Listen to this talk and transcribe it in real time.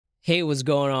Hey, what's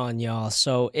going on, y'all?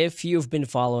 So, if you've been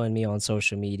following me on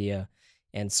social media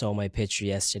and saw my picture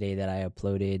yesterday that I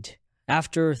uploaded,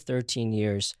 after 13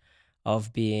 years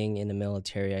of being in the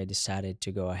military, I decided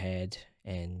to go ahead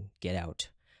and get out.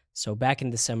 So, back in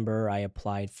December, I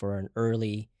applied for an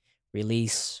early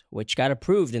release, which got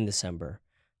approved in December.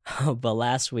 But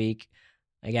last week,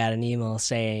 I got an email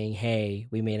saying, hey,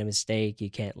 we made a mistake. You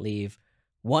can't leave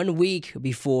 1 week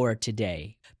before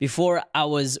today. Before I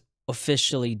was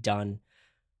officially done,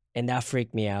 and that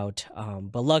freaked me out.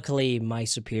 But luckily, my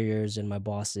superiors and my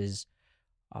bosses,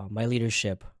 my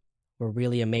leadership, were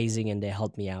really amazing and they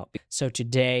helped me out. So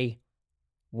today,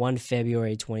 1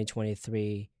 February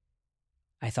 2023,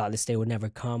 I thought this day would never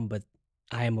come, but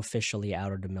I am officially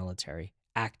out of the military,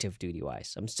 active duty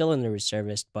wise. I'm still in the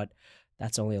reservist, but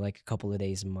that's only like a couple of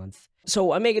days a month.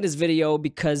 So I'm making this video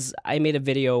because I made a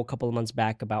video a couple of months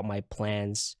back about my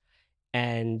plans.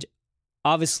 And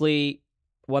obviously,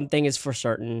 one thing is for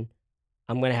certain,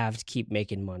 I'm going to have to keep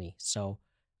making money. So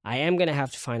I am going to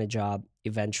have to find a job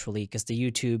eventually because the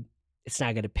YouTube, it's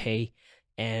not going to pay.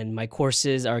 And my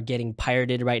courses are getting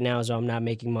pirated right now, so I'm not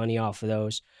making money off of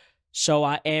those. So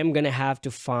I am going to have to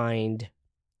find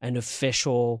an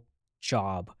official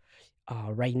job.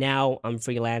 Right now, I'm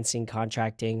freelancing,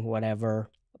 contracting,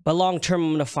 whatever. But long term, I'm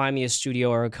going to find me a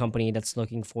studio or a company that's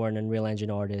looking for an Unreal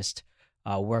Engine artist,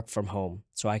 work from home.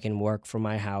 So I can work from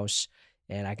my house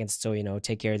and I can still,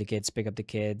 take care of the kids, pick up the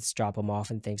kids, drop them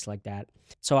off, and things like that.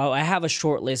 So I have a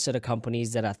short list of the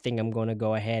companies that I think I'm going to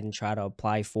go ahead and try to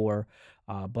apply for.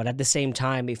 But at the same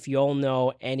time, if you all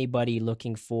know anybody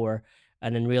looking for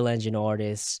an Unreal Engine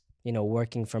artist,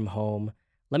 working from home,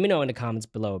 let me know in the comments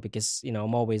below because,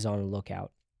 I'm always on the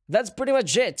lookout. That's pretty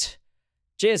much it.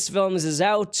 JS Films is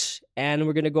out, and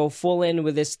we're going to go full in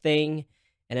with this thing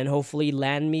and then hopefully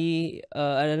land me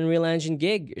an Unreal Engine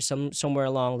gig or somewhere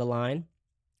along the line.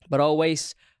 But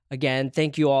always, again,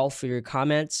 thank you all for your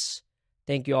comments.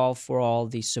 Thank you all for all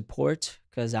the support.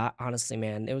 Because honestly,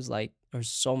 man, there's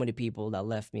so many people that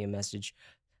left me a message.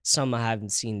 Some I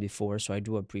haven't seen before, so I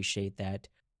do appreciate that.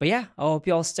 But yeah, I hope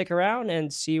you all stick around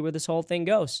and see where this whole thing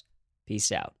goes.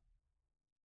 Peace out.